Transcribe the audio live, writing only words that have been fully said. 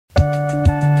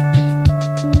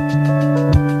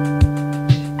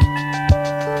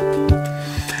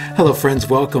Hello friends,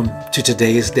 welcome to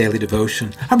today's daily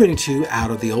devotion. I'm reading to you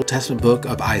out of the Old Testament book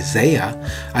of Isaiah,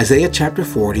 Isaiah chapter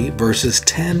 40, verses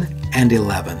 10 and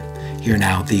 11. Hear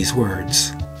now these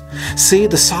words. See,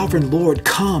 the sovereign Lord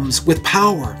comes with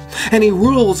power, and he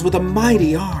rules with a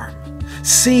mighty arm.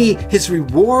 See, his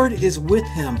reward is with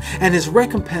him, and his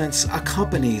recompense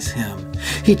accompanies him.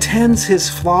 He tends his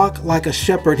flock like a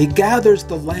shepherd. He gathers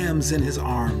the lambs in his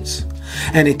arms,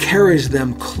 and he carries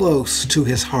them close to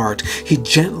his heart. He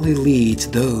gently leads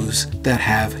those that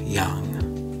have young.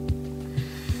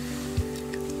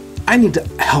 I need to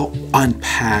help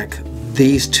unpack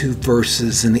these two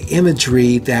verses and the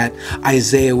imagery that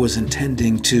Isaiah was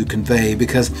intending to convey,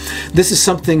 because this is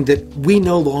something that we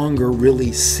no longer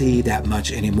really see that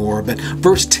much anymore. But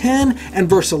verse 10 and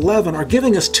verse 11 are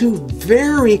giving us two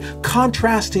very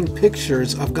contrasting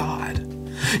pictures of God.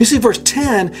 You see, verse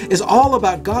 10 is all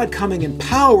about God coming in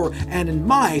power and in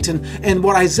might. And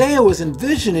what Isaiah was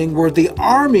envisioning were the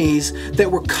armies that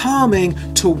were coming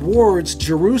towards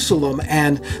Jerusalem.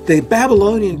 And the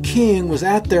Babylonian king was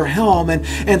at their helm.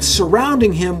 And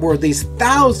surrounding him were these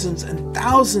thousands and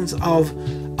thousands of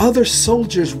other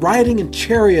soldiers riding in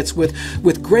chariots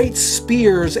with great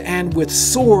spears and with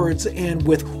swords and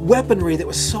with weaponry that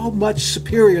was so much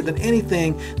superior than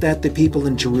anything that the people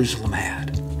in Jerusalem had.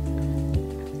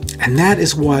 And that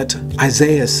is what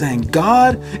Isaiah is saying.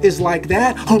 God is like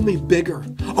that, only bigger,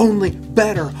 only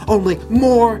better, only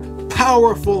more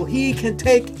powerful. He can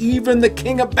take even the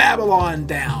king of Babylon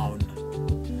down.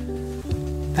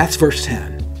 That's verse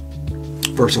 10.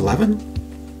 Verse 11.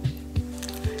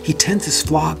 He tends his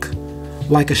flock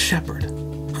like a shepherd.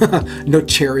 No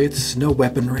chariots, no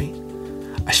weaponry.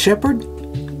 A shepherd,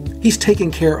 he's taking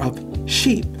care of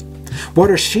sheep. What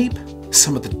are sheep?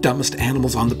 Some of the dumbest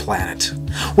animals on the planet.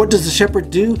 What does the shepherd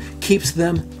do? Keeps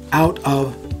them out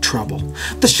of trouble.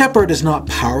 The shepherd is not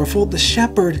powerful. The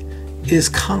shepherd is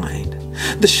kind.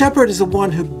 The shepherd is the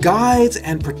one who guides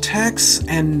and protects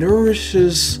and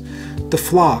nourishes the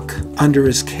flock under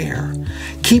his care,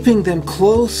 keeping them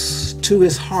close to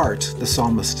his heart, the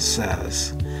psalmist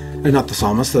says. Or not the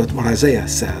psalmist, what Isaiah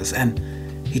says. And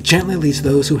he gently leads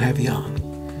those who have young.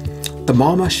 The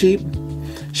mama sheep,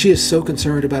 she is so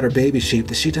concerned about her baby sheep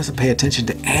that she doesn't pay attention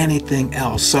to anything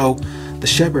else. So the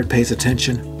shepherd pays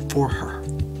attention for her.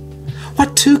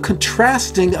 What two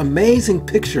contrasting, amazing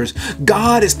pictures.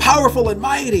 God is powerful and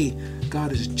mighty.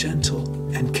 God is gentle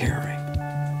and caring.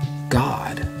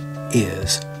 God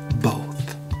is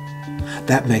both.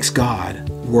 That makes God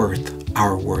worth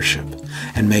our worship.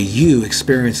 And may you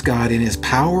experience God in his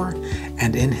power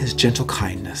and in his gentle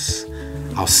kindness.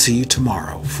 I'll see you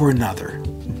tomorrow for another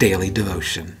daily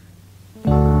devotion.